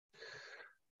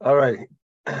All right.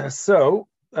 So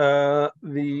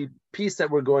the piece that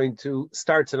we're going to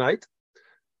start tonight,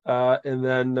 and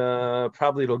then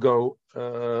probably it'll go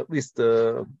at least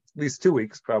 2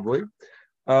 weeks, probably,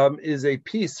 is a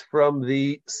piece from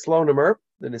the Slonimer,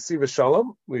 the Nesiva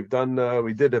Shalom. We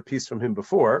did a piece from him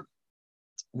before.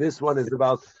 This one is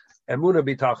about Emuna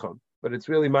Bitachon, but it's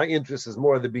really my interest is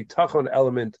more the Bitachon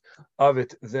element of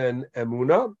it than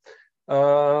Emuna,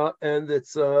 and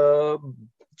it's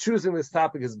choosing this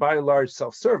topic is by and large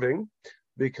self-serving,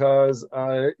 because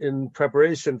in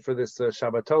preparation for this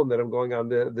Shabbaton that I'm going on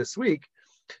this week,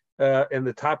 and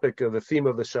the topic of the theme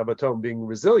of the Shabbaton being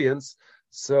resilience,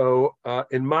 so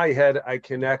in my head I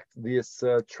connect this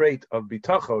trait of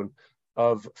bitachon,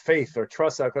 of faith or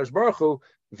trust HaKadosh Baruch Hu,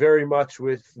 very much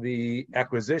with the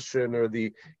acquisition or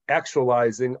the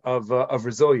actualizing of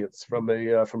resilience from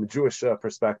a Jewish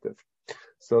perspective.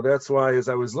 So that's why, as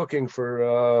I was looking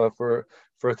for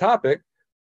a topic,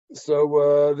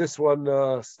 so this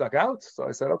one stuck out. So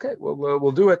I said, okay,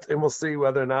 we'll do it, and we'll see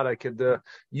whether or not I could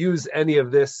use any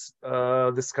of this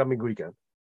this coming weekend.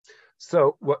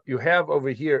 So what you have over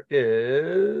here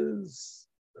is,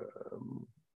 let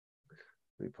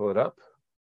me pull it up.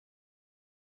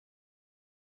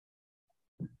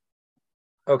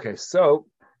 Okay, so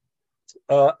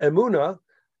Emuna,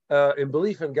 in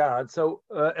belief in God. So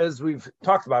as we've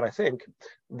talked about, I think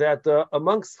that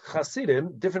amongst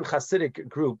Hasidim, different Hasidic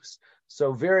groups,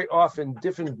 so very often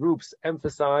different groups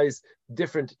emphasize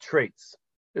different traits.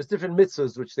 There's different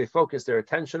mitzvahs which they focus their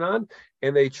attention on,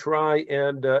 and they try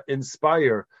and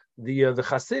inspire the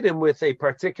Hasidim with a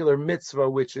particular mitzvah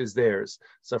which is theirs.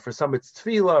 So for some it's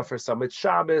tefillah, for some it's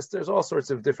Shabbos. There's all sorts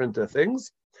of different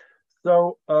things.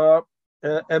 So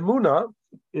Emuna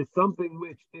is something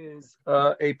which is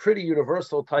a pretty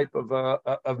universal type of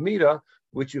midah,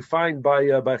 which you find by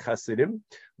Hasidim,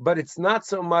 but it's not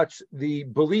so much the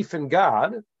belief in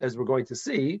God, as we're going to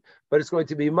see, but it's going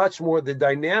to be much more the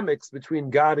dynamics between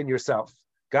God and yourself,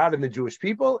 God and the Jewish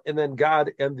people, and then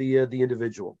God and the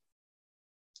individual.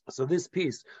 So this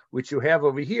piece, which you have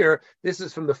over here, this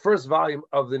is from the first volume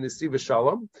of the Nesiva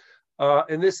Shalom,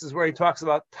 and this is where he talks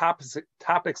about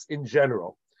topics in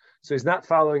general. So he's not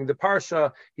following the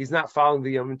parsha. He's not following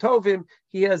the Yom Tovim.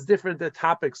 He has different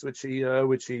topics which he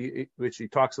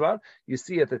talks about. You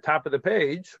see at the top of the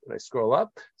page when I scroll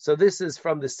up. So this is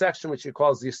from the section which he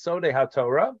calls Yesodei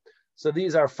HaTorah. So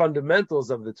these are fundamentals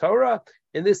of the Torah,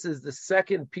 and this is the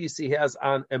second piece he has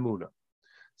on Emuna.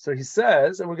 So he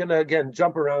says, and we're going to again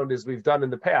jump around as we've done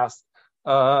in the past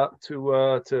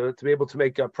to be able to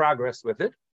make progress with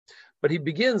it. But he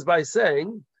begins by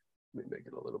saying, let me make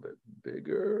it a little bit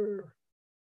bigger.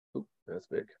 Oop, that's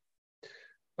big.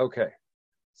 Okay.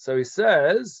 So he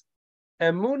says,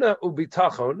 Emuna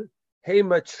ubitachon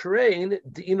heimatrein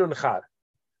di'inun chad.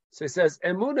 So he says,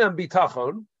 Emuna and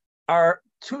bitachon are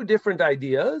two different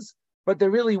ideas, but they're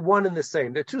really one and the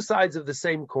same. They're two sides of the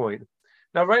same coin.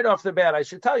 Now, right off the bat, I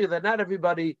should tell you that not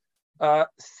everybody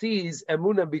sees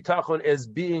Emuna and bitachon as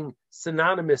being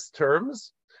synonymous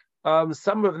terms.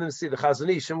 Some of them see the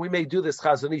Chazon Ish, and we may do this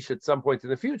Chazon Ish at some point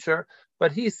in the future,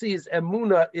 but he sees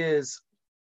Emuna is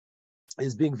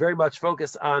being very much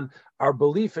focused on our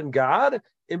belief in God,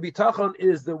 and Bitachon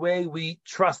is the way we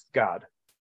trust God,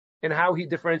 and how he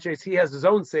differentiates. He has his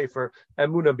own sefer,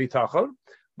 Emuna Bitachon,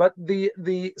 but the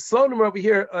Slonim over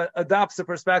here adopts the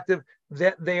perspective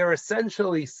that they are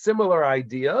essentially similar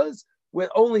ideas, with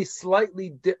only slight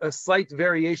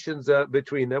variations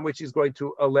between them, which he's going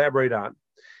to elaborate on.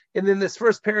 And in this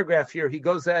first paragraph here, he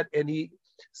goes at and he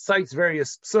cites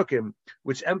various psukim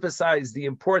which emphasize the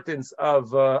importance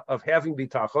of having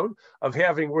bitachon, of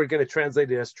having, we're going to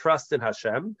translate it as trust in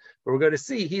Hashem. But we're going to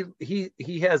see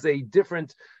he has a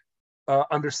different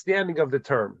understanding of the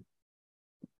term.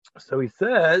 So he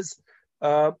says,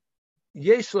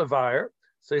 yesh levar.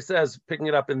 So he says, picking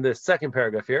it up in the second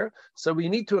paragraph here. So we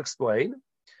need to explain,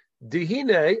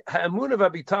 dihine ha'emuna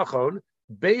v'bitachon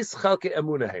beis chalke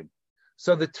emunahem.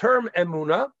 So the term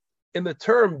emuna and the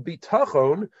term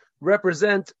bitachon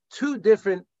represent two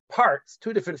different parts,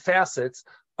 two different facets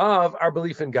of our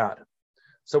belief in God.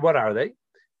 So what are they?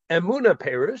 Emuna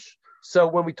perish. So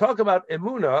when we talk about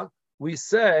emuna, we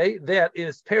say that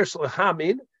is perish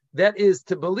lehamin, that is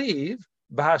to believe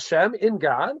b'Hashem, in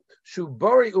God, shu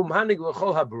bori umhanig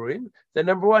l'chol haburim, that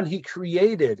number one, he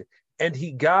created and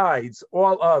he guides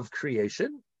all of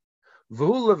creation.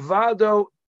 V'hu levado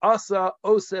Asa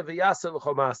Ose V'Yasa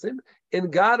V'Chomasim,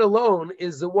 and God alone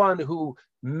is the one who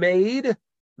made,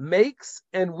 makes,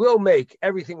 and will make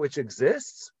everything which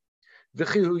exists.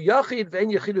 V'chihu Yachid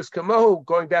V'en Yachidus Kamohu,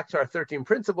 going back to our 13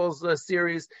 Principles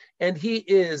series, and he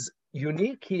is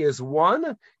unique, he is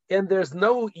one, and there's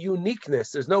no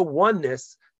uniqueness, there's no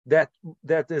oneness that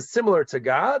is similar to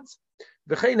God's.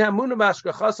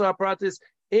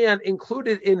 And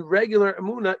included in regular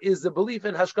Emunah is the belief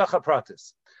in Hashgacha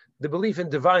Pratis, the belief in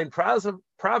divine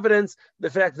providence, the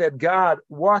fact that God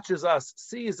watches us,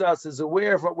 sees us, is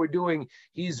aware of what we're doing,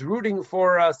 He's rooting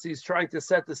for us, He's trying to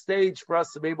set the stage for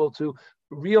us to be able to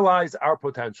realize our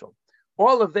potential.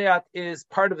 All of that is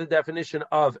part of the definition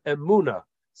of Emunah,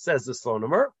 says the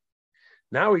Slonomer.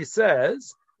 Now he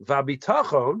says,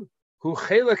 Vabitachon, hu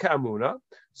chelek Emunah.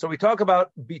 So we talk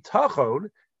about bitachon,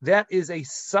 that is a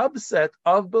subset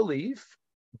of belief,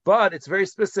 but it's very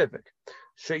specific.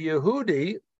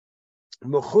 Sheyehudi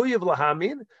mechuyev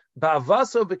lahamin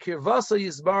ba'avaso v'kirvaso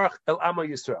yisbarach el Amo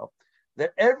Yisrael.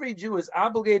 That every Jew is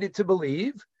obligated to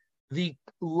believe the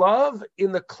love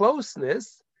in the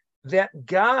closeness that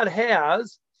God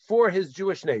has for His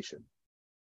Jewish nation.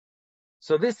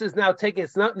 So this is now taking,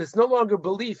 it's no longer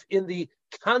belief in the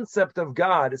concept of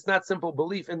God. It's not simple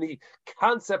belief in the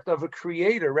concept of a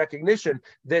creator, recognition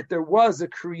that there was a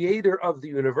creator of the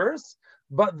universe,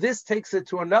 but this takes it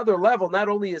to another level. Not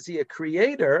only is He a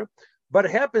creator, but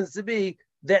it happens to be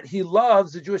that He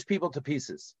loves the Jewish people to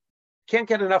pieces. Can't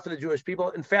get enough of the Jewish people,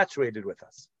 infatuated with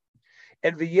us.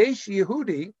 And v'yesh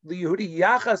Yehudi, the Yehudi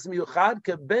yachas miuchad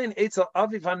keben etzel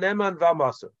aviv haneman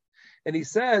v'amaser. And he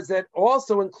says that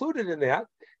also included in that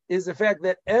is the fact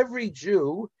that every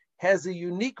Jew has a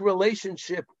unique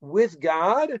relationship with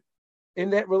God.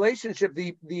 In that relationship,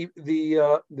 the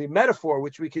metaphor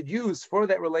which we could use for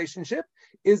that relationship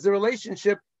is the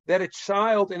relationship that a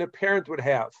child and a parent would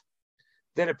have.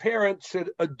 That a parent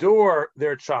should adore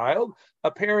their child.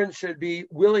 A parent should be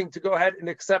willing to go ahead and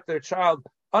accept their child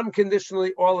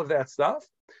unconditionally, all of that stuff.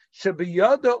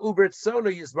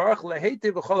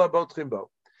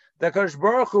 That Kadosh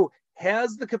Baruch Hu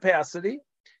has the capacity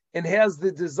and has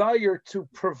the desire to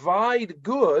provide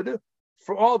good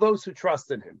for all those who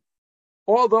trust in Him.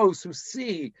 All those who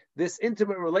see this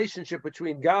intimate relationship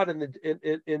between God and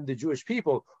the Jewish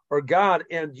people, or God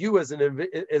and you as an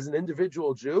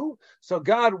individual Jew. So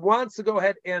God wants to go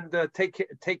ahead and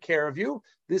take care of you.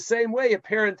 The same way a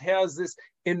parent has this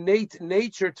innate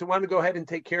nature to want to go ahead and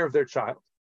take care of their child.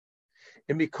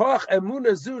 And mikoach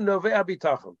emunah zu novea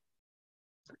bitachon.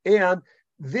 And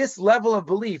this level of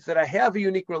belief that I have a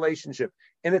unique relationship,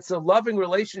 and it's a loving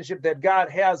relationship that God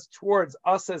has towards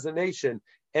us as a nation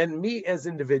and me as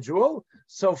individual.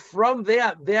 So from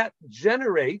that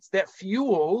generates, that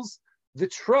fuels the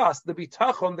trust, the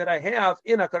bitachon that I have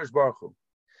in HaKadosh Baruch Hu.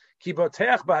 Ki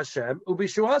boteach b'Hashem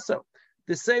ubishuaso.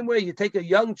 The same way you take a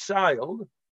young child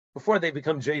before they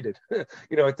become jaded,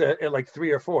 at like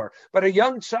 3 or 4. But a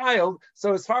young child,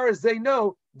 so as far as they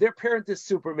know, their parent is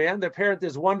Superman, their parent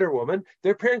is Wonder Woman,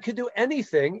 their parent can do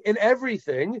anything and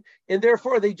everything, and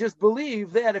therefore they just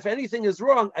believe that if anything is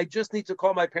wrong, I just need to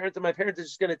call my parent, and my parent is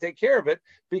just going to take care of it,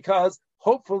 because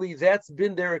hopefully that's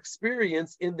been their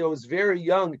experience in those very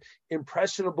young,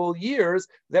 impressionable years,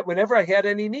 that whenever I had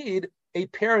any need, a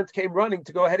parent came running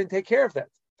to go ahead and take care of that.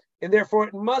 And therefore,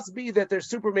 it must be that there's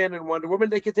Superman and Wonder Woman.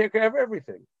 They can take care of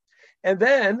everything. And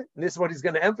then, and this is what he's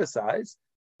going to emphasize,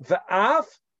 v'af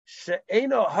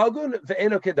she'eno hagun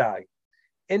ve'eno kedai.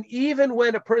 And even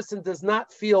when a person does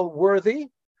not feel worthy,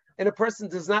 and a person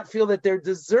does not feel that they're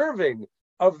deserving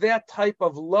of that type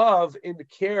of love and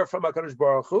care from HaKadosh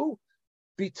Baruch Hu,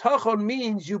 bitachon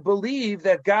means you believe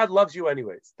that God loves you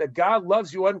anyways, that God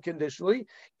loves you unconditionally,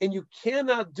 and you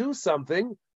cannot do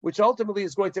something which ultimately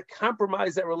is going to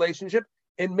compromise that relationship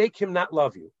and make Him not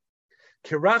love you.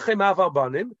 Kirachem aval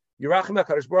banim, yirachem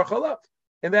HaKadosh Baruch Hu.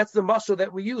 And that's the mashal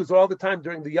that we use all the time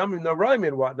during the Yamim Noraim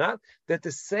and whatnot, that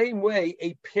the same way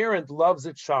a parent loves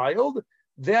a child,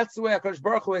 that's the way HaKadosh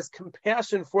Baruch Hu has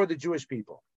compassion for the Jewish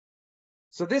people.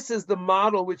 So this is the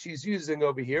model which he's using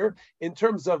over here in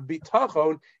terms of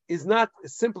bitachon, is not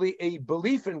simply a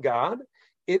belief in God,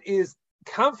 it is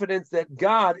confidence that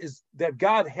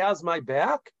God has my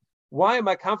back. Why am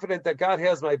I confident that God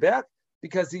has my back?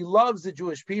 Because He loves the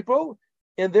Jewish people,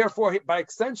 and therefore, by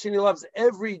extension, He loves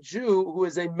every Jew who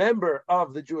is a member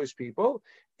of the Jewish people.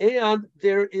 And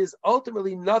there is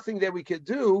ultimately nothing that we could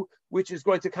do which is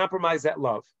going to compromise that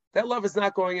love. That love is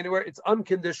not going anywhere. It's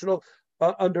unconditional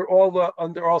under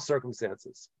all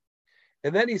circumstances.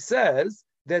 And then he says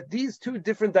that these two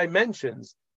different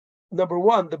dimensions, number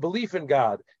one, the belief in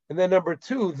God, and then number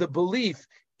two, the belief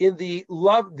in the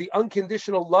love, the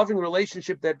unconditional loving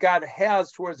relationship that God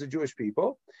has towards the Jewish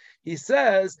people. He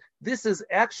says this is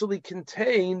actually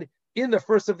contained in the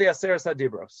first of the Aseret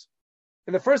HaDibros.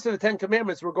 In the first of the 10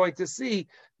 Commandments, we're going to see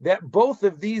that both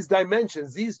of these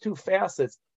dimensions, these two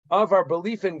facets of our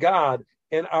belief in God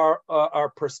and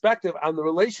our perspective on the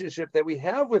relationship that we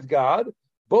have with God,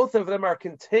 both of them are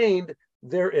contained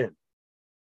therein.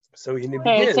 So in the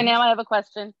beginning, so now I have a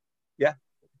question. Yeah.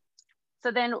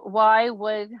 So then why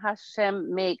would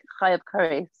Hashem make Chayav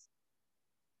Kares?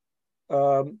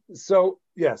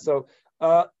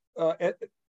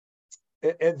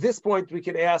 At this point, we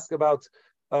can ask about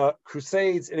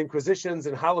crusades and inquisitions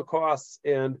and holocausts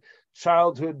and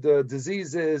childhood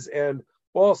diseases and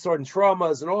all sorts of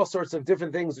traumas and all sorts of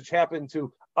different things which happen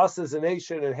to us as a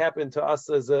nation and happen to us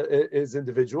as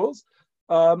individuals.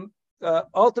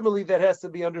 Ultimately, that has to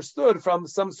be understood from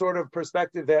some sort of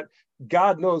perspective that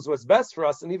God knows what's best for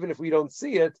us, and even if we don't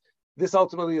see it, this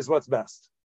ultimately is what's best.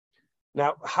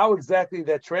 Now, how exactly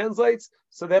that translates,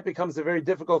 so that becomes a very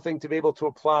difficult thing to be able to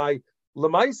apply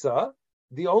Lamaisa.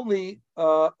 The only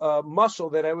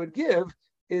mashal that I would give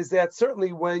is that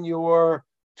certainly when your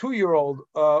 2-year-old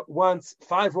wants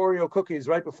 5 Oreo cookies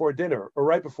right before dinner or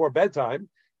right before bedtime,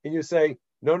 and you say,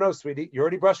 no, sweetie, you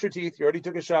already brushed your teeth, you already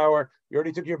took a shower, you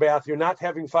already took your bath, you're not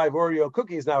having 5 Oreo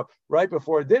cookies now right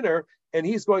before dinner, and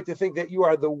he's going to think that you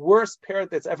are the worst parent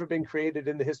that's ever been created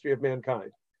in the history of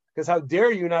mankind. Because how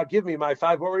dare you not give me my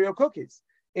 5 Oreo cookies?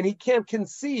 And he can't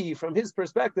conceive from his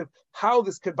perspective how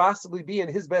this could possibly be in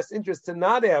his best interest to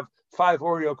not have 5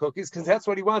 Oreo cookies, because that's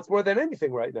what he wants more than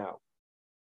anything right now.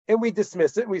 And we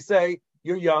dismiss it. We say,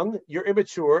 you're young, you're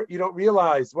immature, you don't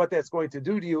realize what that's going to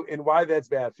do to you and why that's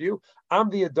bad for you. I'm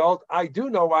the adult. I do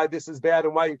know why this is bad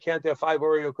and why you can't have 5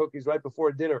 Oreo cookies right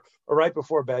before dinner or right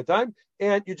before bedtime.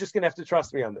 And you're just going to have to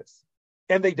trust me on this.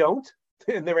 And they don't.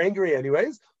 And they're angry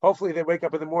anyways. Hopefully they wake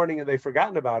up in the morning and they've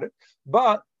forgotten about it.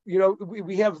 But,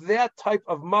 we have that type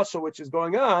of muscle which is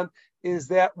going on, is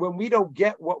that when we don't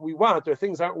get what we want or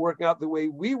things aren't working out the way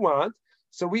we want,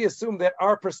 so we assume that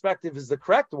our perspective is the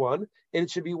correct one and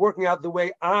it should be working out the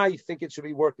way I think it should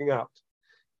be working out.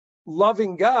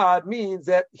 Loving God means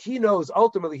that he knows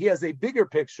ultimately he has a bigger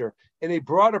picture and a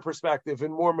broader perspective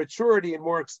and more maturity and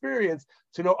more experience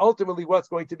to know ultimately what's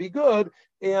going to be good.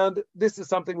 And this is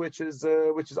something which is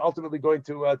ultimately going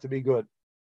to be good.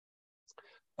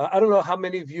 I don't know how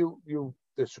many of you,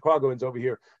 the Chicagoans over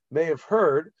here, may have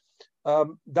heard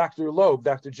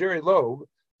Dr. Jerry Loeb.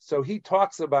 So he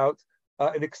talks about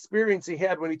an experience he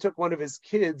had when he took one of his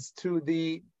kids to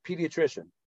the pediatrician.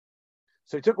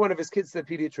 So he took one of his kids to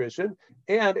the pediatrician,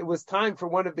 and it was time for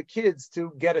one of the kids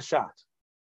to get a shot,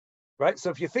 right? So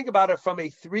if you think about it from a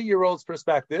 3-year-old's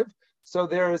perspective, so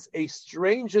there is a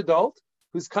strange adult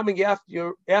who's coming after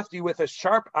you with a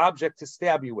sharp object to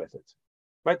stab you with it,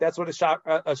 right? That's what a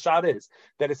shot is.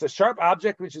 That it's a sharp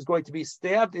object which is going to be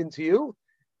stabbed into you,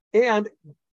 and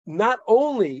not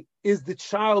only is the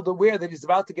child aware that he's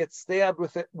about to get stabbed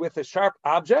with a sharp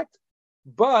object,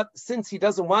 but since he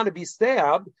doesn't want to be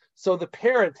stabbed, so the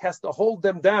parent has to hold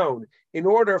them down in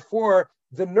order for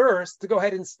the nurse to go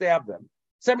ahead and stab them.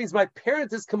 So that means my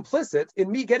parent is complicit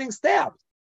in me getting stabbed.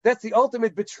 That's the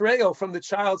ultimate betrayal from the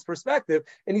child's perspective.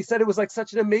 And he said it was like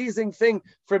such an amazing thing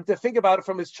for him to think about it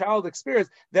from his child experience,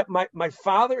 that my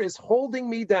father is holding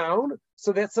me down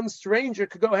so that some stranger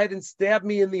could go ahead and stab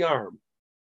me in the arm.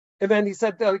 And then he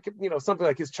said, something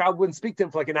like his child wouldn't speak to him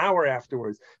for like an hour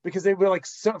afterwards because they were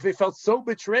they felt so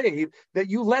betrayed that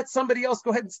you let somebody else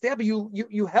go ahead and stab you.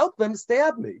 You helped them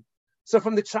stab me. So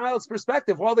from the child's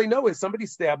perspective, all they know is somebody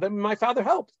stabbed them and my father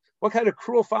helped. What kind of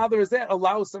cruel father is that?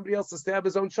 Allows somebody else to stab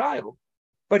his own child.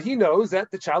 But he knows that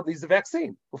the child needs the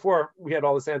vaccine. Before we had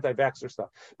all this anti-vaxxer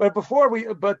stuff. But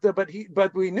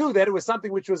we knew that it was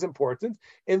something which was important.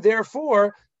 And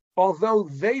therefore, although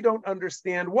they don't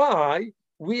understand why,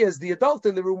 we as the adult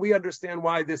in the room, we understand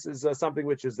why this is something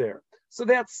which is there. So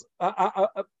that's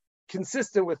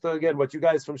consistent with, again, what you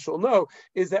guys from Shul know,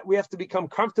 is that we have to become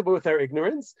comfortable with our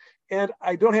ignorance. And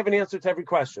I don't have an answer to every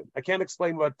question. I can't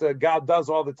explain what God does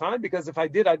all the time, because if I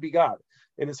did, I'd be God.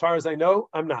 And as far as I know,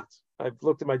 I'm not. I've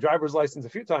looked at my driver's license a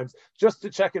few times just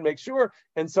to check and make sure.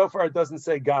 And so far, it doesn't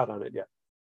say God on it yet.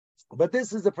 But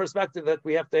this is the perspective that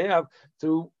we have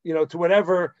to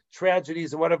whatever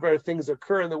tragedies and whatever things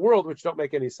occur in the world which don't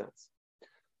make any sense.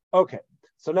 Okay,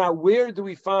 so now where do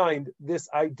we find this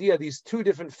idea, these two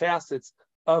different facets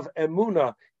of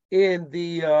Emunah in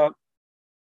the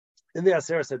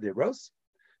Aseret Adibros?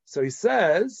 So he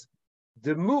says,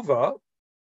 the Muva,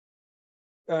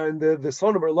 and the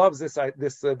Slonomer loves this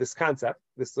concept,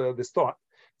 this thought.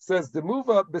 It says the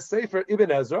Muva b'Sefer Ibn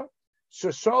Ezra,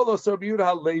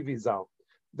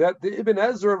 that the Ibn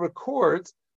Ezra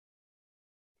records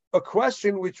a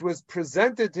question which was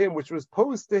presented to him, which was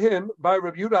posed to him by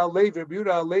Rabbi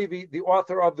Yehuda Halevi, the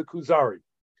author of the Kuzari.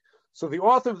 So the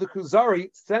author of the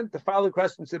Kuzari sent the following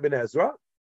question to Ibn Ezra,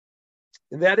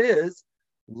 and that is,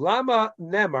 Lama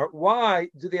Nemar, why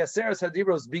do the Aseres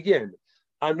Hadibros begin?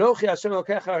 Anochi Hashem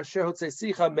Elokecha asher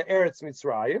hotzeisicha me'eretz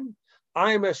Mitzrayim.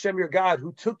 I am Hashem your God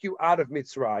who took you out of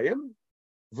Mitzrayim.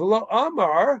 V'lo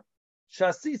Amar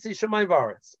Shasisi Shemayim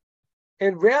V'aretz.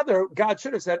 And rather, God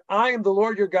should have said, I am the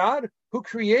Lord your God who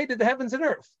created the heavens and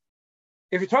earth.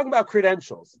 If you're talking about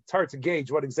credentials, it's hard to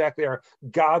gauge what exactly are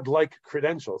God-like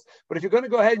credentials. But if you're going to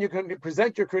go ahead and you're going to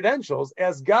present your credentials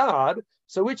as God,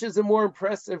 so which is a more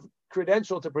impressive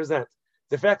credential to present?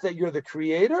 The fact that you're the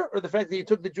creator or the fact that you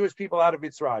took the Jewish people out of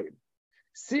Mitzrayim?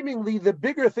 Seemingly the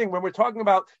bigger thing when we're talking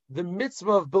about the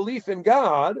mitzvah of belief in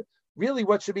God, really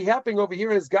what should be happening over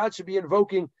here is God should be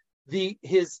invoking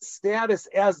his status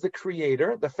as the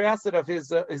creator, the facet of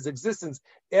his existence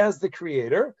as the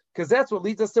creator, because that's what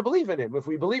leads us to believe in him. If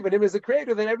we believe in him as a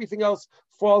creator, then everything else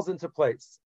falls into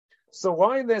place. So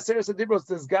why in the Aseres Hadibros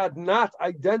does God not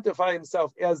identify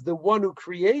himself as the one who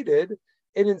created,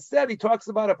 and instead he talks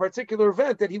about a particular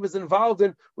event that he was involved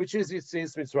in, which is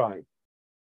Yetzias Mitzrayim?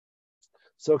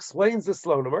 So explains the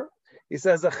Slonomer. He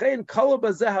says, "Achein kol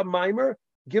bazeh hamaimer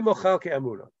gimel chalkei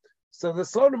amuna." So the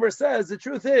Slonomer says the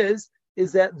truth is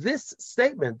that this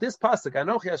statement, this pasuk,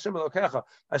 Anochi Hashem Elokecha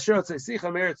asher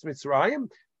hotzeisicha me'eretz Mitzrayim,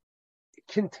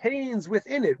 contains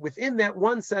within that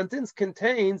one sentence,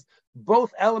 contains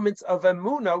both elements of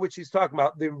Emunah, which he's talking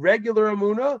about, the regular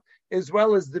Emunah, as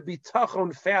well as the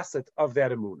bitachon facet of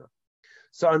that Emunah.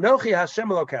 So Anochi Hashem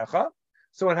Elokecha,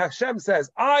 so when Hashem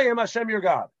says, I am Hashem your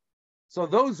God, so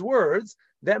those words,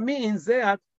 that means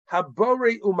that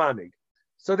Habori Umanig.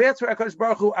 So that's where HaKadosh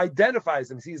Baruch Hu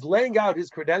identifies him. He's laying out his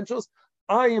credentials.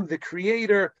 I am the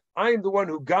creator. I am the one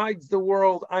who guides the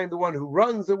world. I am the one who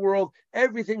runs the world.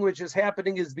 Everything which is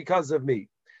happening is because of me.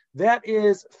 That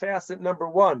is facet number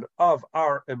one of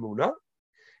our Emunah.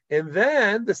 And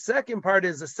then the second part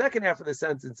is, the second half of the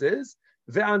sentence is,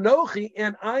 Ve'anochi,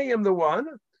 and I am the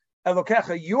one,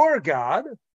 Elokecha, your God,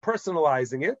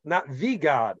 personalizing it, not the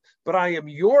God, but I am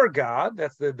your God.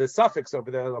 That's the suffix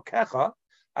over there, Elokecha.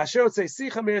 Asher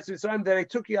hotzeisicha me'eretz Mitzrayim, that I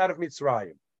took you out of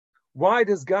Mitzrayim. Why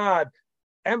does God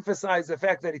emphasize the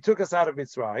fact that he took us out of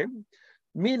Mitzrayim?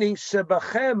 Meaning,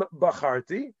 Shebachem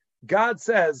bacharti, God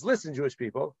says, listen, Jewish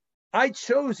people, I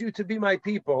chose you to be my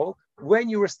people when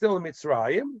you were still in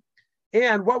Mitzrayim.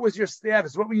 And what was your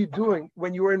status? What were you doing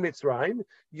when you were in Mitzrayim?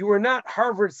 You were not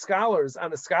Harvard scholars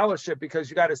on a scholarship because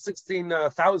you got a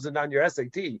 16,000 on your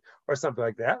SAT or something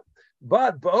like that.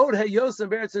 But Ba'od HaYosem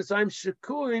Be'eretz Mitzrayim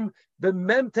Shekuim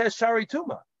B'mem Teshari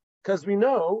Tuma, because we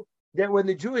know that when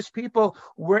the Jewish people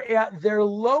were at their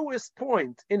lowest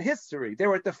point in history, they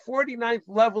were at the 49th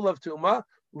level of Tuma,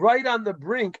 right on the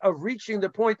brink of reaching the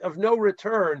point of no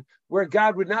return, where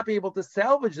God would not be able to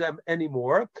salvage them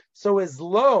anymore. So as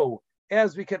low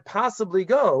as we could possibly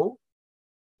go,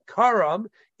 Karam,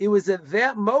 it was at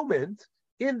that moment,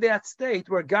 in that state,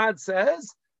 where God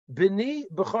says, B'ni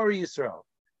B'chori Yisrael,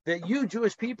 that you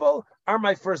Jewish people are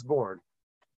my firstborn.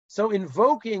 So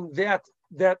invoking that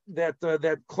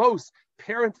close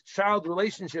parent-child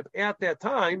relationship at that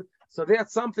time, so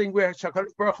that's something where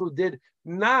HaKadosh Baruch Hu did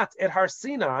not at Har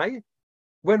Sinai,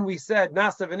 when we said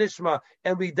Nasa v'Nishma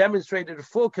and we demonstrated a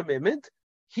full commitment.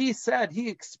 He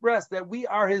expressed that we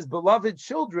are his beloved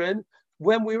children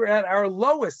when we were at our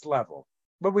lowest level,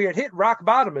 when we had hit rock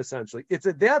bottom, essentially. It's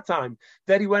at that time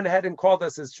that he went ahead and called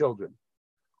us his children.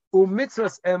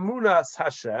 Umitzvos emunas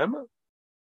Hashem,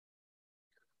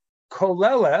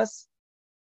 koleles,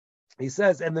 he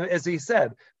says, and as he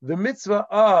said, the mitzvah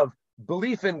of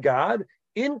belief in God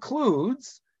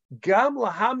includes gam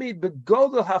lahamid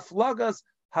begodel haflagas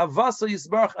havasa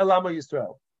yisbarach elama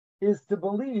Yisrael, is to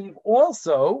believe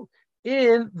also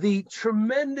in the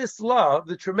tremendous love,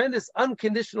 the tremendous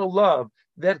unconditional love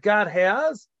that God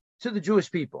has to the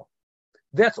Jewish people.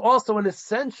 That's also an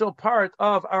essential part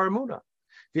of our emunah.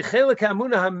 In that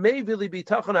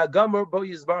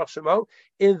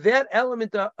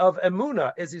element of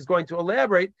emunah, as he's going to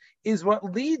elaborate, is what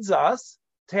leads us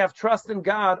to have trust in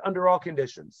God under all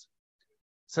conditions.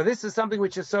 So this is something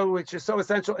which is so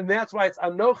essential, and that's why it's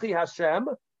Anochi Hashem,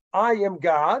 I am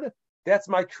God. That's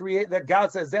my that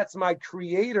God says that's my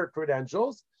creator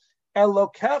credentials.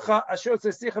 Elokecha asher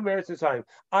hotzeisicha me'eretz Mitzrayim,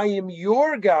 I am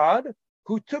your God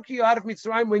who took you out of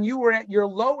Mitzrayim when you were at your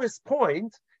lowest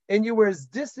point, and you were as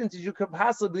distant as you could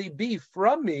possibly be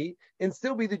from me and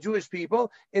still be the Jewish people.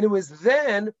 And it was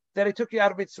then that I took you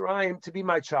out of Mitzrayim to be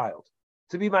my child,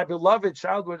 to be my beloved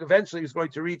child, who eventually is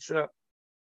going to receive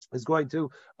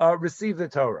the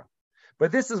Torah.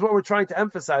 But this is what we're trying to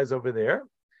emphasize over there.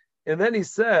 And then he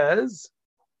says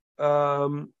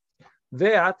and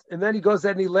then he goes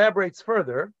ahead and elaborates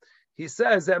further. he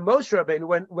says that Moshe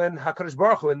Rabbeinu, when HaKadosh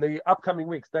Baruch Hu, in the upcoming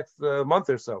weeks, next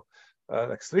month or so,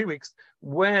 next 3 weeks,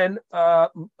 when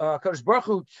HaKadosh Baruch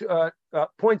Hu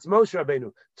points Moshe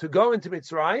Rabbeinu to go into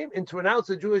Mitzrayim and to announce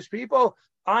to the Jewish people,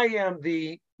 I am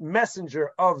the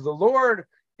messenger of the Lord,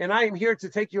 and I am here to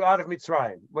take you out of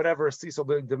Mitzrayim, whatever Cecil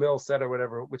DeMille said, or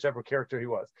whatever, whichever character he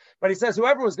was. But he says,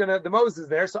 whoever was the Moses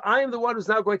there, so I am the one who's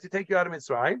now going to take you out of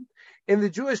Mitzrayim. And the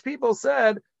Jewish people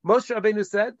said, Moshe Rabbeinu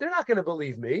said, they're not going to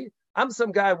believe me. I'm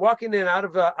some guy walking in out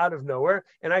of nowhere,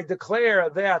 and I declare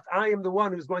that I am the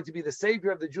one who's going to be the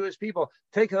savior of the Jewish people,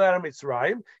 take it out of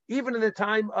Mitzrayim. Even in the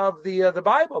time of the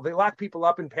Bible, they lock people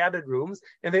up in padded rooms,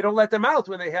 and they don't let them out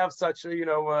when they have such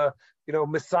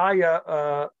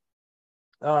Messiah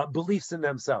beliefs in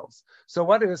themselves. So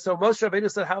so Moshe Rabbeinu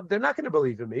said, how they're not going to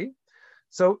believe in me.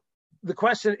 So the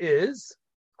question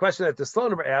that the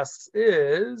Slonim asks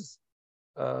is,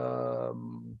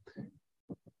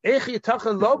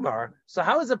 so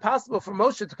how is it possible for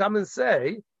Moshe to come and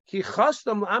say, how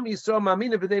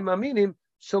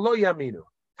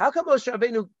come Moshe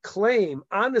Rabbeinu claim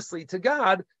honestly to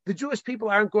God, the Jewish people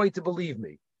aren't going to believe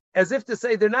me? As if to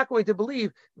say they're not going to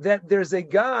believe that there's a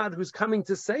God who's coming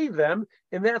to save them,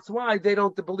 and that's why they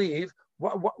don't believe.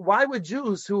 Why would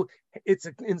Jews, who it's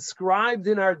inscribed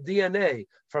in our DNA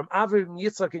from Avraham,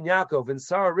 Yitzchak, and Yaakov, and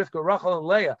Sarah, Rivka, Rachel, and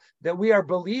Leah, that we are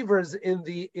believers in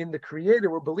the Creator,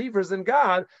 we're believers in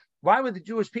God? Why would the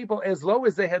Jewish people, as low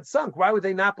as they had sunk, why would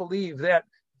they not believe that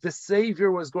the Savior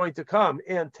was going to come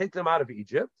and take them out of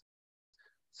Egypt?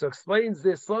 So explains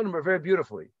this Slonim very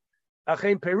beautifully.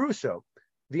 Achem Perusho.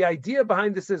 The idea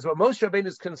behind this is what Moshe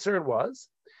Rabbeinu's concern was.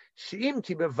 Of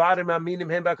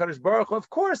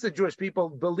course, the Jewish people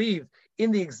believed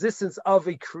in the existence of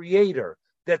a creator,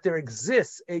 that there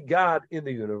exists a God in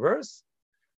the universe.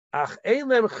 But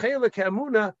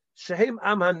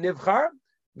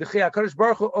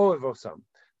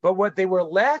what they were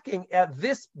lacking at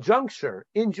this juncture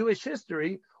in Jewish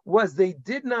history was they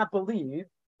did not believe,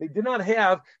 they did not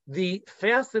have the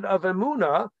facet of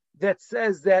Emunah that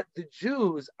says that the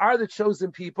Jews are the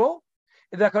chosen people,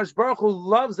 and that HaKadosh Baruch Hu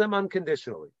loves them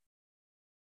unconditionally.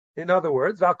 In other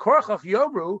words, so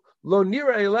therefore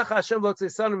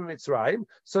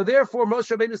Moshe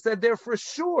Rabbeinu said, they're for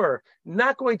sure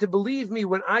not going to believe me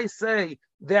when I say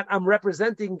that I'm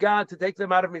representing God to take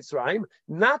them out of Mitzrayim.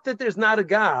 Not that there's not a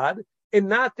God, and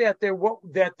not that there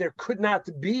could not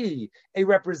be a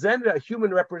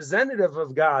human representative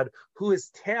of God who is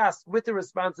tasked with the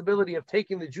responsibility of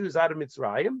taking the Jews out of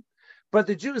Mitzrayim. But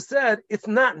the Jews said, it's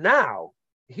not now.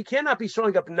 He cannot be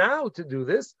showing up now to do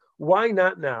this. Why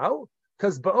not now?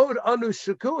 Because ba'od anu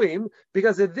shukuim,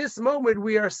 because at this moment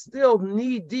we are still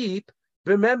knee deep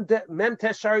b'mem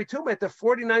teshari tuma, at the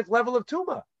 49th level of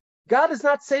tuma. God is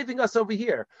not saving us over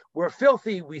here. We're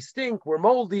filthy, we stink, we're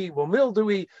moldy, we're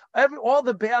mildewy, all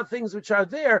the bad things which are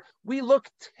there, we look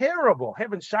terrible,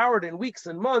 haven't showered in weeks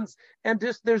and months, and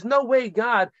there's no way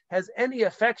God has any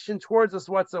affection towards us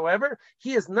whatsoever.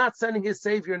 He is not sending his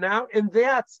Savior now, and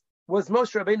that was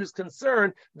Moshe Rabbeinu's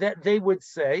concern, that they would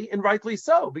say, and rightly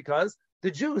so, because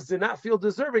the Jews did not feel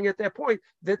deserving at that point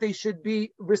that they should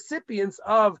be recipients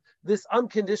of this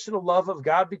unconditional love of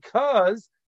God, because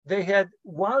they had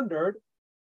wandered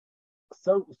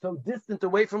so distant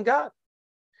away from God.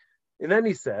 And then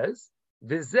he says,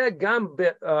 "V'zeh gam be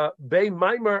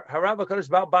maimer harav HaKadosh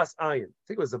bal bas ayin." I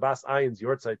think it was the bas ayin's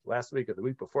yortzeit last week or the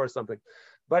week before or something.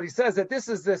 But he says that this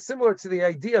is similar to the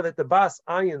idea that the bas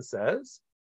ayin says.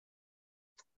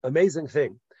 Amazing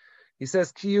thing. He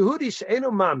says, "Ki Yehudi she'eno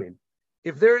mamin."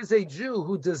 If there is a Jew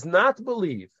who does not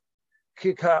believe,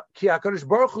 ki HaKadosh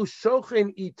Baruch Hu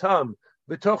shochen itam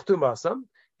b'toch tumasam,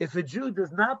 if a Jew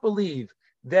does not believe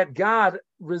that God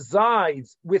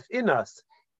resides within us,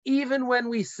 even when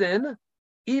we sin,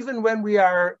 even when we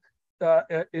are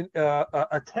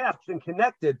attached and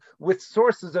connected with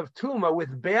sources of tuma,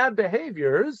 with bad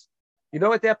behaviors, you know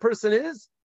what that person is?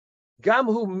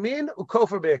 Gamhu min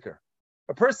ukofer beker.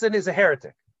 A person is a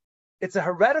heretic. It's a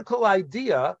heretical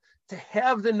idea to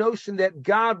have the notion that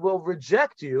God will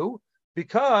reject you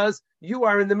because you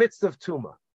are in the midst of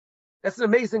tuma. That's an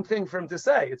amazing thing for him to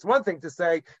say. It's one thing to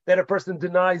say that a person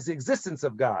denies the existence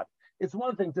of God. It's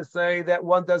one thing to say that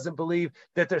one doesn't believe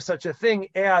that there's such a thing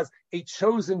as a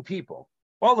chosen people.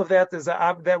 All of that is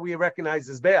that we recognize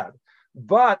as bad.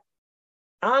 But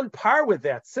on par with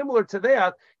that, similar to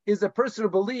that, is a person who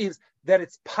believes that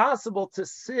it's possible to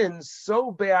sin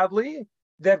so badly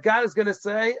that God is going to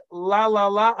say, la, la,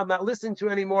 la, I'm not listening to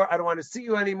you anymore. I don't want to see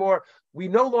you anymore. We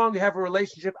no longer have a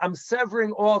relationship. I'm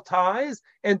severing all ties,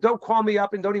 and don't call me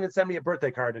up and don't even send me a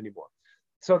birthday card anymore.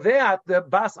 So that, the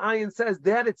Bas Ayin says,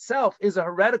 that itself is a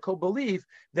heretical belief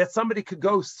that somebody could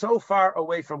go so far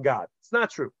away from God. It's not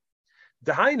true.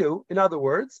 Dahainu, in other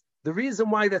words, the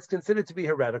reason why that's considered to be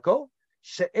heretical,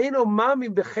 she'eno mami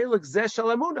b'chelik zeh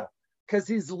shel emunah, because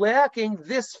he's lacking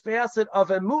this facet of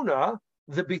emunah,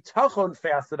 the bitachon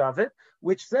facet of it,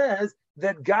 which says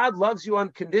that God loves you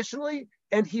unconditionally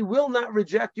and he will not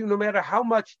reject you no matter how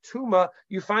much tuma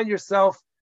you find yourself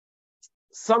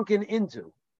sunken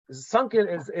into. Sunken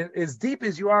as deep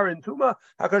as you are in tuma,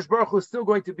 HaKadosh Baruch Hu is still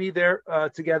going to be there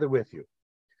together with you.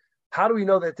 How do we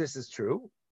know that this is true?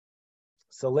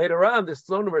 So later on, the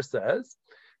Slonomer says,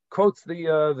 quotes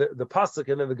the pasuk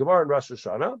in the Gemara in Rosh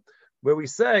Hashanah, where we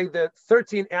say that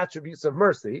 13 attributes of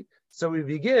mercy. So we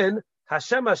begin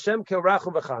Hashem Hashem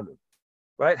Kerachum V'Chanun,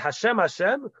 right? Hashem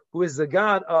Hashem, who is the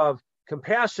God of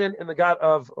compassion and the God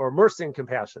of, or mercy and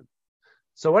compassion.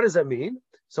 So what does that mean?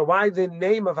 So why the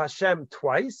name of Hashem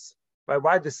twice? Right?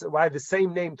 Why the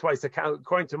same name twice?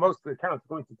 According to most of the accounts,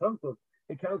 according to Tosfos,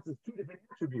 it counts as two different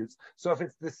attributes. So if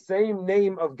it's the same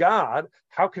name of God,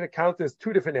 how can it count as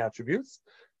two different attributes?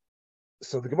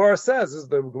 So the Gemara says, is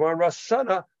the Gemara in Rosh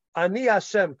Hashanah, Ani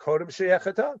Hashem kodem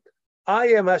sheyechata, I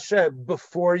am Hashem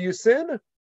before you sin,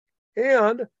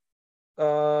 and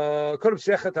kodem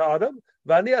sheyechata Adam,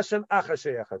 v'ani Hashem achar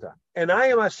sheyechata, and I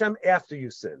am Hashem after you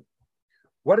sin.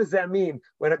 What does that mean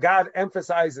when a God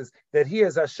emphasizes that he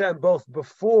is Hashem both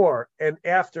before and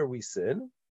after we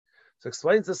sin? So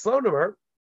explains the Slonomer,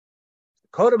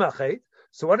 Kodem Achet.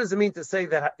 So what does it mean to say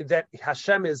that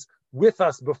Hashem is with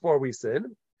us before we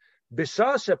sin?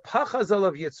 B'shah shepachaz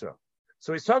alav yitzra.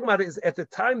 So he's talking about is at the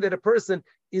time that a person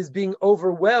is being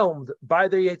overwhelmed by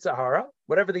their Yetzer Hara,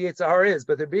 whatever the Yetzer Hara is,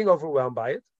 but they're being overwhelmed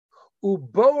by it.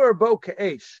 Uboer bo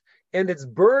ka'esh, and it's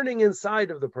burning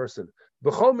inside of the person.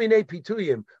 B'chol minei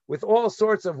pituyim, with all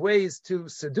sorts of ways to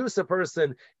seduce a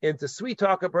person and to sweet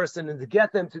talk a person and to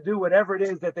get them to do whatever it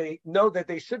is that they know that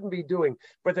they shouldn't be doing,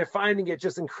 but they're finding it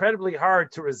just incredibly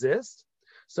hard to resist.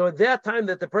 So at that time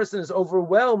that the person is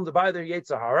overwhelmed by their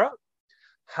Yetzer Hara,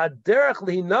 haderech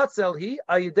lihinatzel hi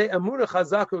ayidei emunah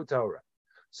chazaku Torah.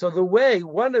 So the way,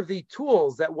 one of the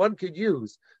tools that one could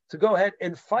use to go ahead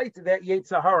and fight that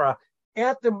Yetzer Hara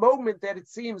at the moment that it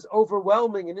seems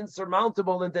overwhelming and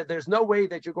insurmountable and that there's no way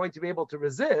that you're going to be able to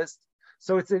resist.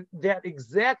 So it's at that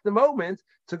exact moment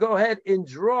to go ahead and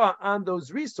draw on those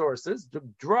resources, to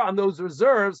draw on those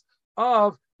reserves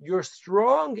of your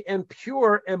strong and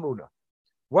pure emunah.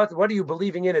 What are you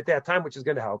believing in at that time, which is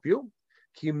going to help you?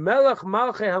 Ki melech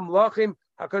malchei hamlachim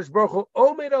HaKadosh Baruch Hu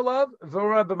omed alav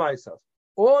v'ora b'maisav.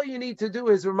 All you need to do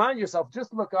is remind yourself,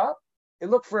 just look up and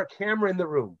look for a camera in the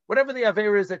room. Whatever the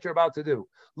Aveira is that you're about to do,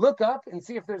 look up and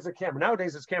see if there's a camera.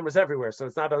 Nowadays, there's cameras everywhere, so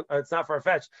it's not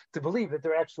far-fetched to believe that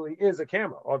there actually is a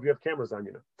camera, or if you have cameras on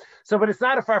you know. So, but it's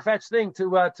not a far-fetched thing to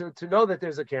know that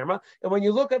there's a camera. And when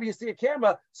you look up, you see a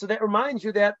camera, so that reminds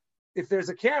you that if there's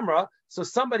a camera, so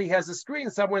somebody has a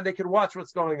screen somewhere and they can watch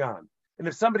what's going on. And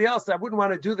if somebody else, I wouldn't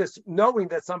want to do this knowing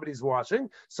that somebody's watching.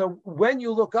 So when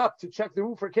you look up to check the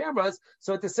room for cameras,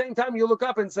 so at the same time you look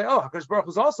up and say, oh, HaKadosh Baruch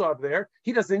Hu is also up there.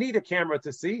 He doesn't need a camera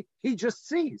to see. He just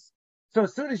sees. So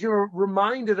as soon as you're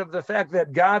reminded of the fact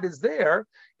that God is there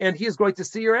and he is going to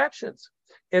see your actions.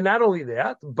 And not only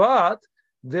that, but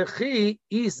the chi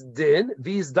is din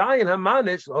v'izdayin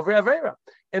hamanish over avera.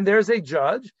 And there's a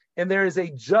judge and there is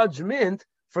a judgment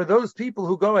for those people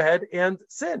who go ahead and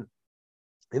sin.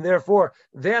 And therefore,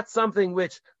 that's something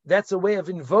that's a way of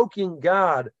invoking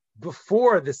God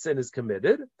before the sin is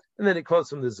committed. And then he quotes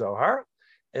from the Zohar.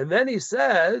 And then he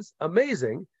says,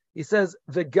 amazing, he says,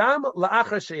 V'gam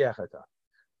la'achar sheyechata.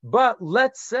 But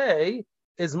let's say,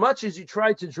 as much as you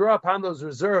tried to draw upon those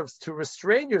reserves to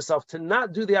restrain yourself, to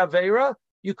not do the Aveira,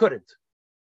 you couldn't.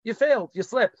 You failed, you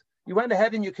slipped. You went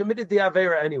ahead and you committed the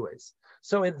Aveira anyways.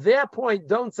 So at that point,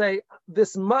 don't say,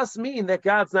 this must mean that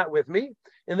God's not with me,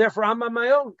 and therefore I'm on my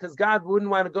own, because God wouldn't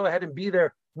want to go ahead and be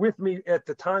there with me at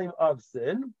the time of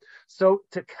sin. So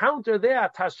to counter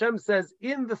that, Hashem says,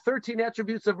 in the 13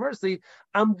 attributes of mercy,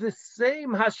 I'm the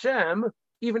same Hashem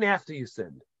even after you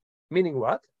sinned. Meaning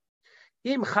what?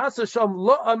 Im chas v'shalom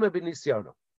lo ame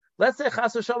b'nisyono. Let's say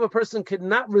chas v'shalom, a person could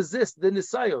not resist the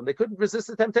nisayon. They couldn't resist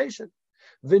the temptation.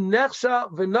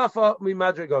 V'nechsha v'nafa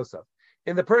mimadregosav.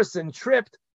 And the person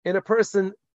tripped, and a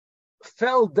person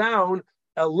fell down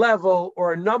a level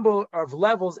or a number of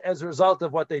levels as a result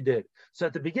of what they did. So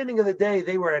at the beginning of the day,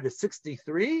 they were at a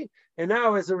 63, and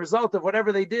now as a result of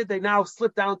whatever they did, they now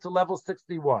slipped down to level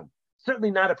 61.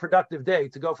 Certainly not a productive day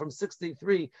to go from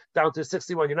 63 down to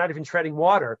 61. You're not even treading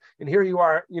water, and here you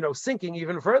are, sinking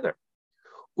even further.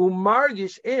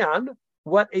 Umargish, and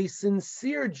what a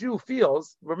sincere Jew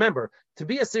feels. Remember, to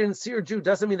be a sincere Jew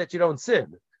doesn't mean that you don't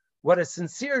sin. What a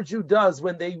sincere Jew does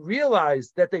when they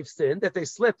realize that they've sinned, that they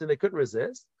slipped and they couldn't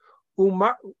resist,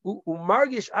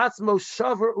 umargish atzmo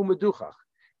shaver umeduchach.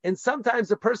 And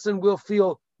sometimes a person will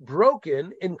feel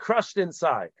broken and crushed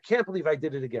inside. I can't believe I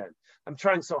did it again. I'm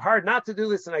trying so hard not to do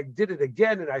this, and I did it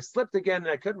again, and I slipped again,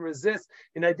 and I couldn't resist,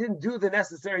 and I didn't do the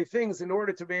necessary things in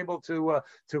order to be able to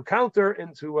counter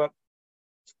and to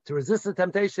resist the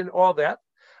temptation. All that.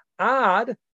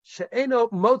 Ad she'eno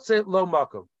motze lo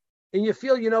makom, and you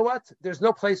feel, you know what? There's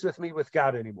no place with me with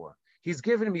God anymore. He's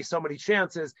given me so many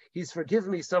chances. He's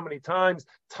forgiven me so many times.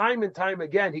 Time and time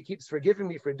again, he keeps forgiving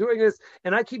me for doing this.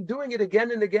 And I keep doing it again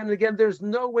and again and again. There's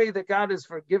no way that God has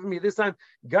forgiven me this time.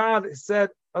 God said,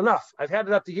 enough. I've had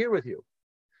it up to here with you.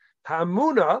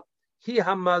 Hamuna, hi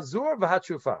hamazur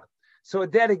v'hatshufa. So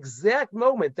at that exact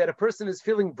moment that a person is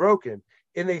feeling broken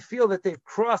and they feel that they've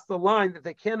crossed the line that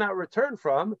they cannot return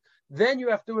from, then you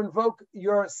have to invoke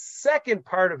your second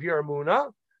part of your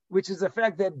Amunah, which is the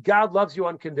fact that God loves you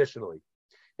unconditionally.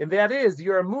 And that is,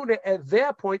 your Amunah at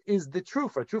that point is the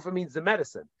trufa. Trufa means the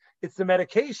medicine. It's the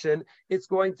medication. It's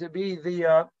going to be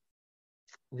the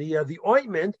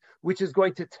ointment, which is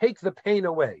going to take the pain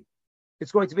away.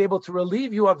 It's going to be able to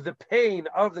relieve you of the pain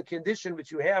of the condition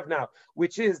which you have now,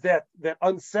 which is that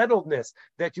unsettledness,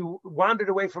 that you wandered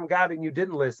away from God and you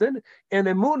didn't listen. And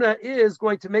Amunah is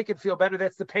going to make it feel better.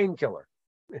 That's the painkiller.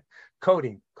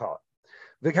 Codeine, call it.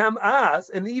 The gam az,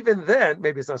 and even then,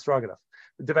 maybe it's not strong enough,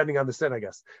 depending on the sin, I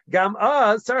guess. Gam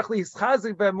az, and at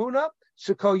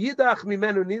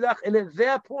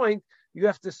that point, you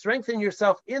have to strengthen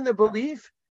yourself in the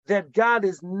belief that God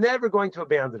is never going to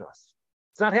abandon us.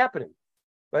 It's not happening.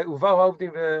 Right?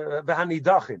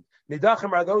 Nidachim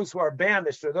are those who are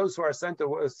banished or those who are sent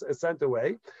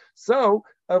away. So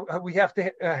we have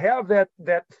to have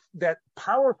that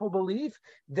powerful belief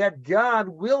that God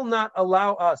will not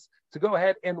allow us to go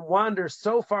ahead and wander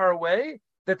so far away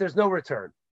that there's no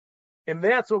return. And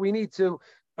that's what we need to,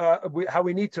 how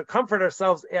we need to comfort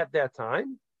ourselves at that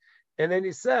time. And then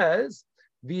he says,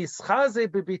 and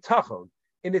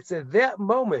it's at that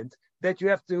moment that you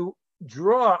have to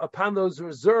draw upon those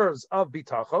reserves of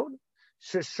bitachon.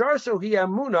 It's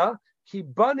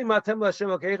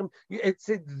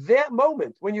at that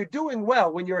moment when you're doing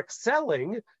well, when you're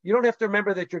excelling, you don't have to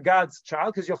remember that you're God's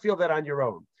child because you'll feel that on your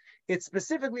own. It's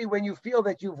specifically when you feel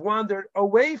that you've wandered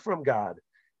away from God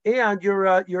and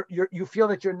you feel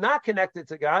that you're not connected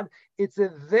to God. It's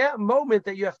at that moment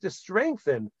that you have to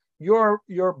strengthen your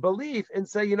belief and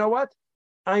say, you know what?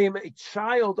 I am a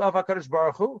child of HaKadosh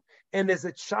Baruch Hu, and as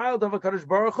a child of HaKadosh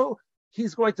Baruch Hu,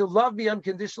 he's going to love me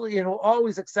unconditionally and he'll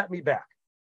always accept me back.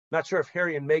 Not sure if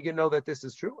Harry and Meghan know that this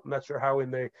is true. I'm not sure how in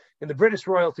the British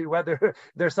royalty, whether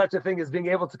there's such a thing as being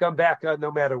able to come back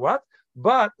no matter what.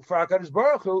 But for HaKadosh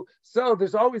Baruch Hu, so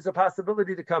there's always a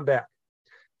possibility to come back.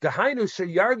 Gehainu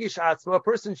sheyargish atzmo, a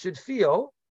person should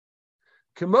feel,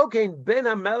 k'mokein ben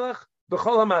hamelech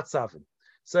b'chol hamatzavim.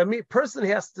 So a person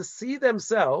has to see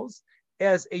themselves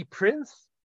as a prince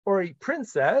or a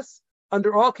princess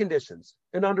under all conditions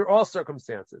and under all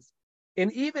circumstances.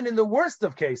 And even in the worst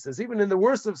of cases, even in the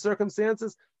worst of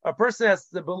circumstances, a person has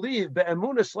to believe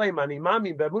be'emunah shleima,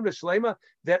 imami be'emunah shleima,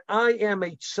 that I am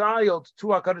a child to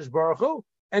HaKadosh Baruch Hu,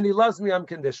 and he loves me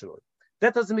unconditionally.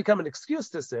 That doesn't become an excuse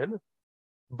to sin,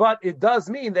 but it does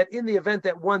mean that in the event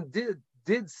that one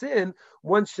did sin,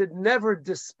 one should never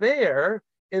despair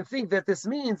and think that this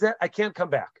means that I can't come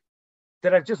back,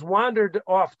 that I've just wandered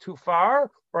off too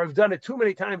far, or I've done it too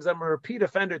many times, I'm a repeat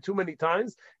offender too many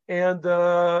times, and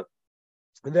that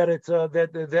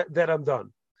I'm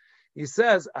done. He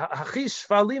says,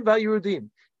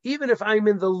 even if I'm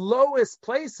in the lowest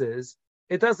places,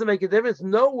 it doesn't make a difference.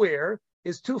 Nowhere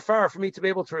is too far for me to be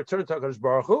able to return to HaKadosh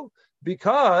Baruch Hu,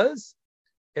 because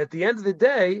at the end of the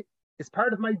day, it's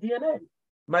part of my DNA.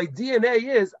 My DNA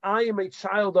is I am a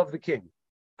child of the King.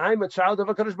 I'm a child of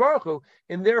HaKadosh Baruch Hu,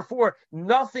 and therefore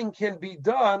nothing can be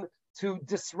done to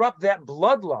disrupt that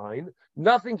bloodline.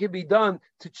 Nothing can be done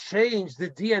to change the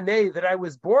DNA that I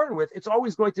was born with. It's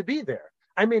always going to be there.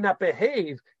 I may not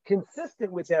behave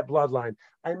consistent with that bloodline.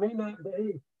 I may not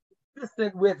behave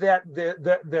consistent with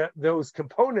that those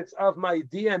components of my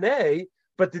DNA,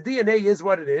 but the DNA is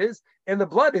what it is, and the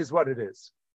blood is what it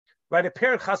is. Right? A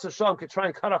parent, chas v'shalom, could try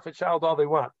and cut off a child all they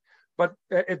want. But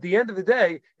at the end of the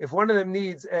day, if one of them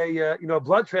needs a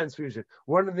blood transfusion,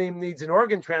 one of them needs an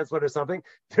organ transplant or something,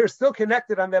 they're still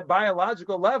connected on that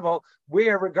biological level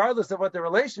where, regardless of what the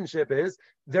relationship is,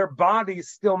 their bodies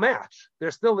still match. There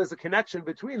still is a connection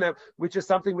between them, which is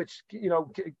something which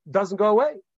doesn't go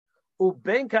away.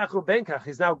 Ubenkach.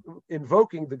 He's now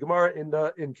invoking the Gemara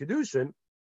in Kedushin,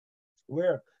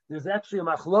 where there's actually a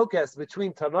machlokes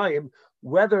between Tanaim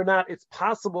whether or not it's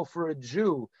possible for a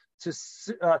Jew to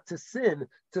sin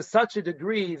to such a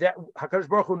degree that Hakadosh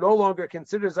Baruch Hu no longer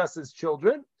considers us as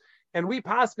children. And we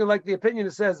paskin like the opinion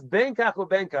that says benkach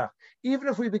ubenkach. Even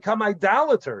if we become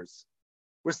idolaters,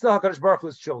 we're still Hakadosh Baruch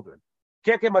Hu's children.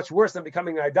 Can't get much worse than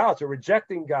becoming an idolater,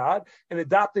 rejecting God and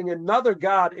adopting another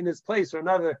God in his place or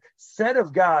another set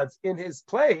of gods in his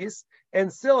place.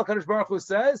 And still Hakadosh Baruch Hu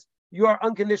says, you are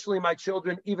unconditionally my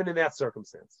children, even in that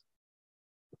circumstance.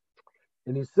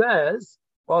 And he says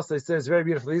very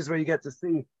beautifully, this is where you get to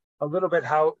see a little bit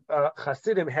how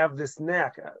Hasidim have this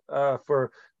knack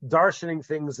for darshaning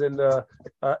things in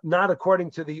not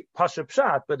according to the Pasha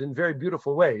Pshat, but in very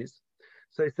beautiful ways.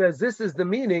 So he says, this is the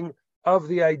meaning of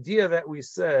the idea that we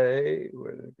say,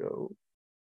 where did it go?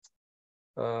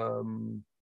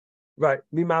 Right,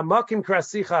 Mimamakim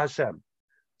Krasicha Hashem.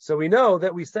 So we know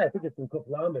that we say, I think it's in Kuf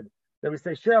Lamed, that we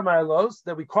say Shir Ma'alos,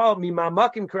 that we call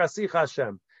Mimamakim Krasicha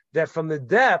Hashem, that from the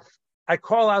depth I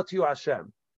call out to you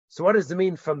Hashem. So what does it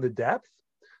mean from the depth?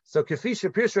 So Kefi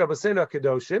Shapir Rabbeinu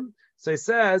Kedoshim. So he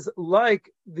says,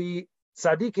 like the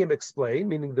tzaddikim explain,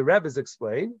 meaning the Rebbes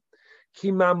explain,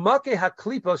 Ki mamake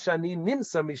haklipo shani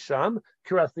nimsa misham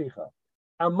kirasicha.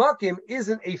 Amakim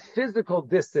isn't a physical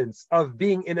distance of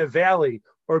being in a valley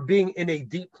or being in a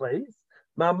deep place.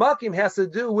 Mamakim has to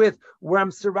do with where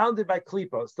I'm surrounded by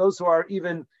klipos. Those who are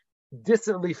even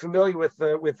distantly familiar with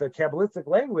the Kabbalistic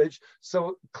language,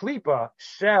 so klipa,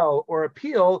 shell, or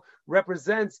appeal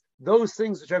represents those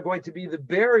things which are going to be the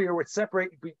barrier which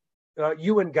separate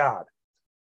you and God.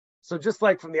 So just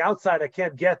like from the outside, I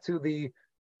can't get to the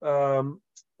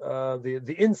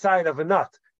inside of a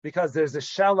nut because there's a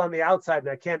shell on the outside and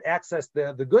I can't access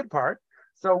the good part.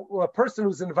 So a person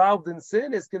who's involved in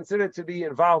sin is considered to be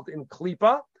involved in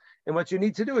klipa. And what you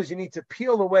need to do is you need to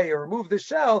peel away or remove the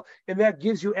shell, and that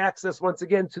gives you access once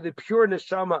again to the pure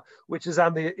neshama, which is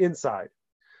on the inside.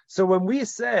 So when we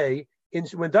say,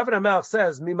 when David HaMelech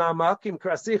says, Mimamakim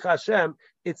krasich Hashem,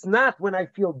 it's not when I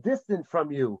feel distant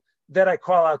from you that I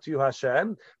call out to you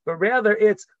Hashem, but rather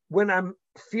it's when I'm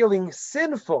feeling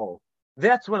sinful,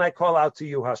 that's when I call out to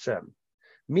you Hashem.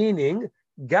 Meaning,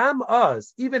 Gam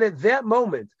Uz, even at that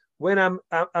moment, when I'm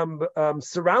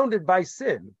surrounded by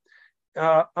sin,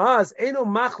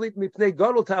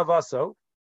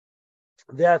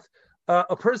 that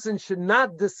a person should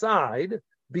not decide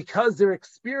because they're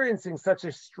experiencing such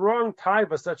a strong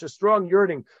taiva, such a strong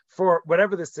yearning for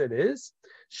whatever the sin is.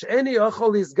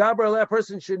 A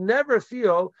person should never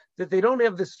feel that they don't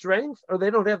have the strength or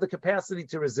they don't have the capacity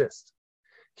to resist.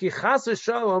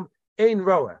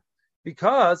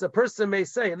 Because a person may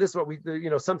say, and this is what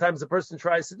sometimes a person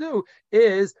tries to do,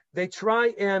 is they try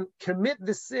and commit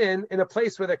the sin in a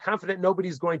place where they're confident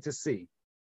nobody's going to see.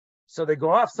 So they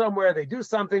go off somewhere, they do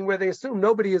something where they assume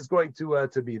nobody is going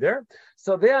to be there.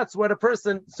 So that's what a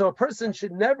person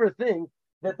should never think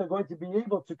that they're going to be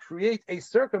able to create a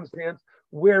circumstance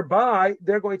whereby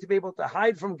they're going to be able to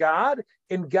hide from God,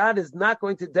 and God is not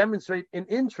going to demonstrate an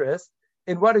interest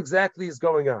in what exactly is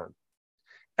going on.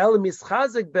 But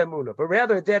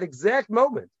rather at that exact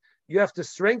moment, you have to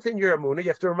strengthen your emunah. You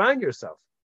have to remind yourself,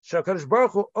 HaKadosh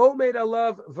Baruch Hu omed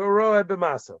alav v'roeh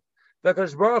b'masav.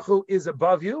 HaKadosh Baruch Hu is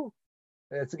above you.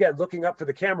 And it's again looking up for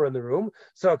the camera in the room.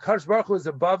 So HaKadosh Baruch Hu is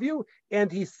above you,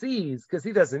 and he sees because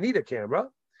he doesn't need a camera.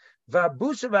 And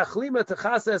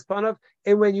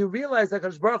when you realize that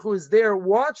HaKadosh Baruch Hu is there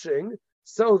watching,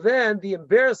 so then the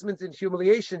embarrassment and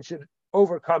humiliation should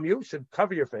overcome you, should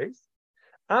cover your face.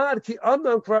 And if you know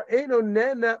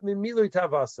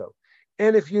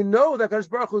that HaKadosh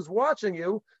Baruch Hu is watching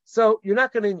you, so you're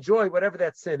not going to enjoy whatever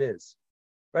that sin is.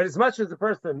 Right? As much as the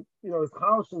person, is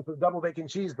polishing for the double bacon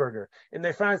cheeseburger, and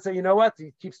they finally say, you know what?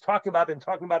 He keeps talking about it and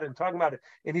talking about it and talking about it.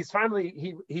 And he's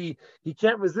finally, he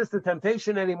can't resist the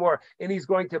temptation anymore. And he's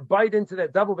going to bite into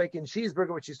that double bacon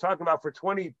cheeseburger, which he's talking about for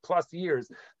 20 plus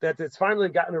years, that it's finally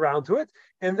gotten around to it.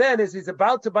 And then as he's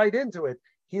about to bite into it,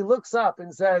 he looks up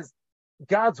and says,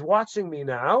 God's watching me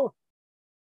now.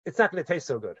 It's not going to taste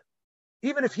so good.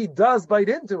 Even if he does bite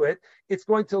into it, it's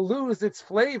going to lose its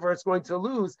flavor. It's going to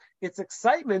lose its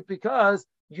excitement because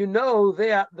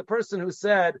that the person who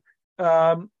said,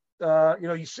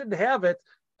 you shouldn't have it,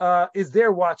 is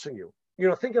there watching you.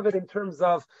 Think of it in terms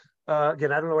of,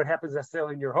 again, I don't know what happens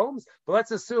necessarily in your homes, but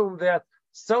let's assume that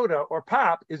soda or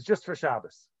pop is just for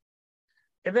Shabbos.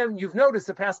 And then you've noticed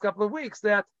the past couple of weeks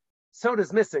that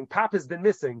soda's missing, pop has been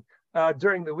missing.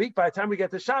 During the week, by the time we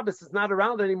get to Shabbos, it's not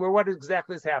around anymore. What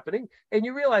exactly is happening? And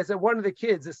you realize that one of the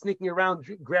kids is sneaking around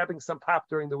grabbing some pop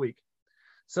during the week.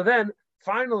 So then,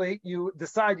 finally you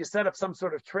decide you set up some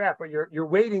sort of trap, or you're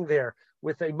waiting there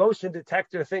with a motion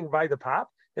detector thing by the pop.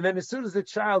 And then as soon as the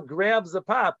child grabs the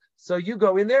pop, so you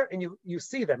go in there and you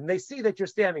see them. And they see that you're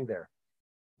standing there.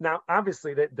 Now,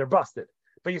 obviously, they're busted.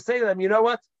 But you say to them, you know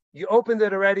what? You opened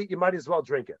it already. You might as well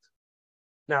drink it.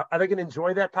 Now, are they going to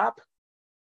enjoy that pop?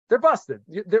 They're busted.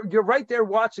 You're right there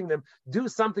watching them do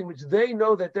something which they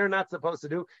know that they're not supposed to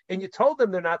do. And you told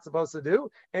them they're not supposed to do.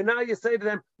 And now you say to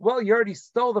them, well, you already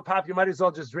stole the pop. You might as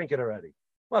well just drink it already.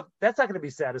 Well, that's not going to be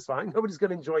satisfying. Nobody's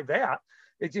going to enjoy that.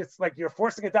 It's just like you're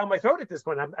forcing it down my throat at this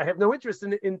point. I have no interest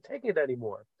in taking it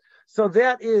anymore. So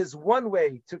that is one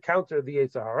way to counter the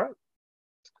Yetzer Hara.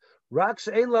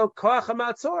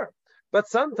 But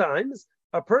sometimes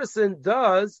a person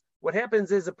does, what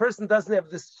happens is a person doesn't have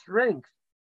the strength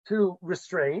to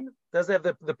restrain, doesn't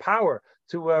have the power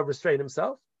to restrain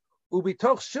himself. And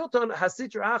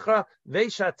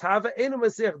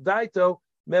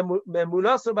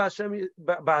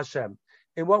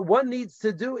what one needs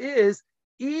to do is,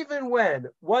 even when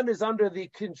one is under the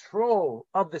control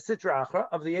of the Sitra Achra,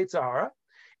 of the Yetzer Hara,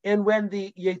 and when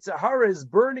the Yetzer Hara is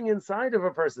burning inside of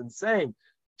a person, saying,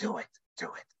 do it, do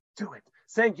it, do it,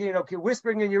 saying,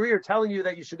 whispering in your ear, telling you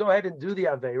that you should go ahead and do the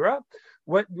Aveira,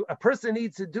 what a person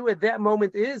needs to do at that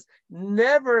moment is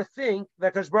never think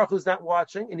that Kadosh Baruch Hu is not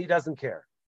watching and he doesn't care.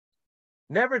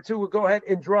 Never to go ahead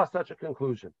and draw such a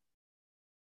conclusion.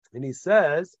 And he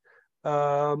says,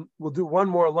 we'll do one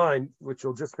more line, which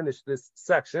will just finish this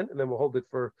section, and then we'll hold it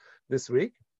for this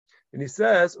week. And he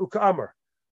says, Uka'amar.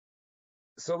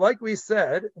 So like we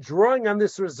said, drawing on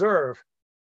this reserve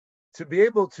to be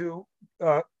able to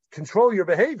control your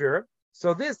behavior,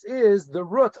 so this is the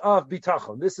root of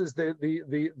bitachon. This is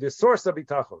the source of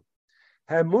bitachon.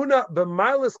 Hamuna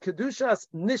b'mailas kedushas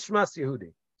nishmas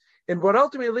Yehudi. And what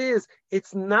ultimately is,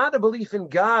 it's not a belief in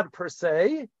God per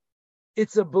se,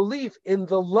 it's a belief in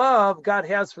the love God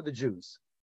has for the Jews.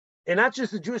 And not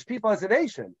just the Jewish people as a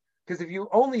nation. Because if you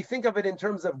only think of it in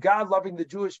terms of God loving the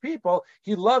Jewish people,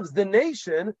 he loves the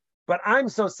nation, but I'm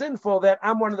so sinful that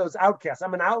I'm one of those outcasts.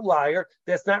 I'm an outlier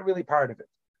that's not really part of it.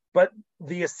 But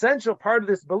the essential part of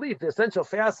this belief, the essential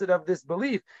facet of this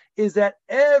belief, is that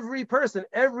every person,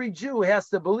 every Jew has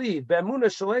to believe, Be'emunah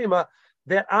Shalema,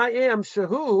 that I am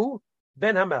Shehu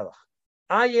ben HaMelech.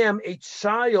 I am a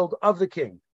child of the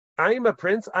king. I am a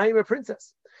prince, I am a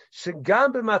princess.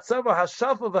 Shegam b'matzav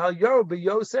ha'shafa v'ha'yoru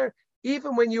b'yoser,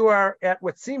 even when you are at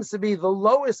what seems to be the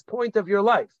lowest point of your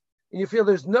life, and you feel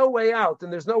there's no way out,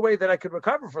 and there's no way that I could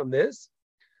recover from this,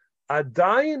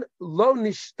 Adayin lo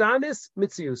nishtanis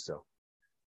mitziuso.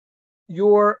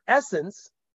 Your essence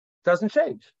doesn't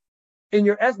change. In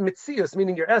your mitzius,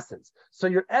 meaning your essence. So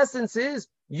your essence is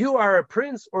you are a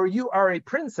prince or you are a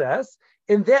princess,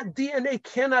 and that DNA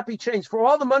cannot be changed. For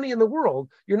all the money in the world,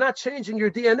 you're not changing your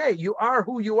DNA. You are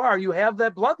who you are. You have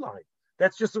that bloodline.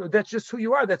 That's just who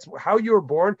you are. That's how you were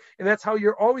born, and that's how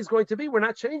you're always going to be. We're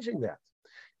not changing that.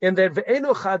 And that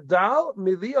ve'enu chadal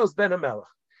milios ben hamelech.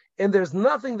 And there's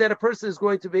nothing that a person is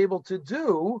going to be able to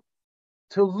do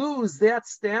to lose that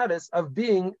status of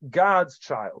being God's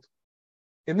child.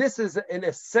 And this is an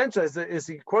essential, as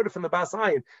he quoted from the Bas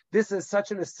Ayin, this is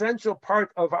such an essential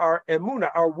part of our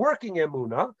emunah, our working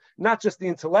emunah, not just the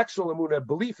intellectual emunah,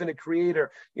 belief in a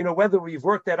creator, whether we've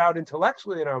worked that out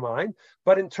intellectually in our mind,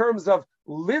 but in terms of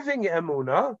living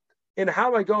emunah, and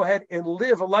how I go ahead and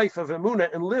live a life of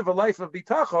emunah and live a life of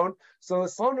bitachon. So the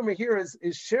Slonim here is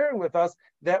sharing with us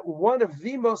that one of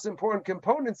the most important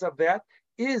components of that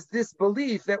is this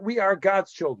belief that we are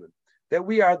God's children, that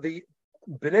we are the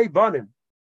Bnei Banim.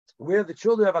 We're the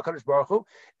children of HaKadosh Baruch Hu,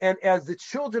 and as the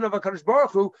children of HaKadosh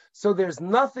Baruch Hu, so there's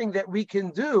nothing that we can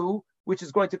do which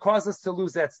is going to cause us to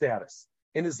lose that status.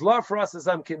 And his love for us is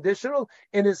unconditional,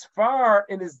 and as far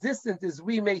and as distant as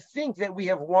we may think that we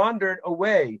have wandered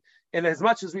away, and as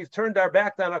much as we've turned our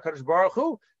back on HaKadosh Baruch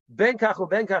Hu,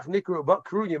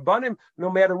 no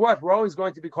matter what, we're always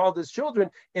going to be called his children,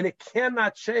 and it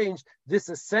cannot change this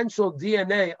essential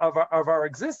DNA of our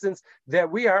existence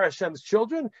that we are Hashem's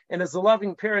children, and as a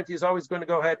loving parent, he's always going to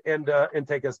go ahead and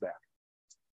take us back.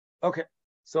 Okay,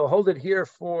 so hold it here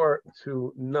for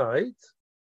tonight.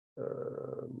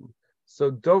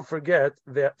 So don't forget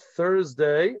that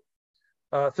Thursday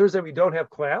we don't have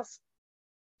class.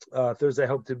 Thursday I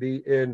hope to be in